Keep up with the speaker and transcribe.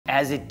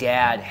As a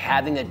dad,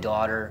 having a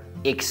daughter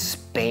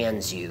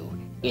expands you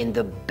in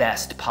the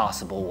best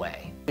possible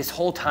way. This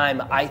whole time,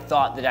 I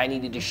thought that I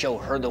needed to show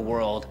her the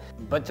world,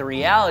 but the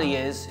reality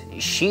is,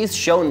 she's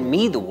shown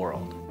me the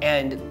world.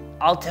 And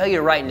I'll tell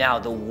you right now,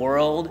 the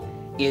world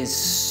is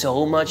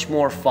so much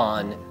more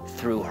fun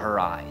through her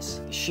eyes.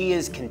 She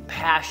is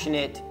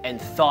compassionate and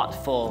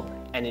thoughtful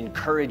and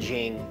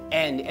encouraging,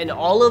 and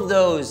all of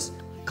those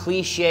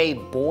cliche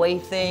boy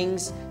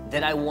things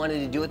that I wanted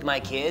to do with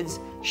my kids,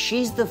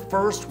 she's the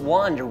first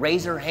one to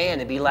raise her hand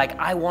and be like,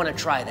 I want to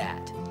try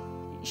that.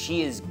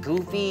 She is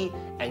goofy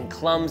and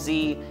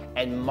clumsy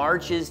and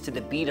marches to the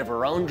beat of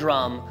her own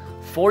drum,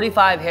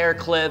 45 hair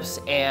clips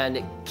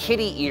and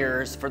kitty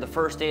ears for the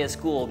first day of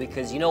school,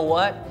 because you know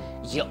what?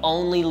 You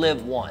only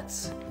live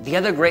once. The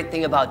other great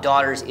thing about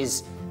daughters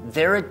is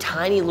they're a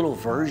tiny little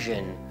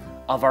version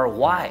of our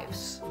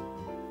wives,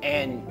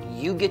 and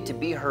you get to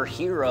be her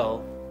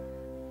hero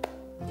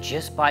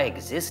just by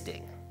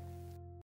existing.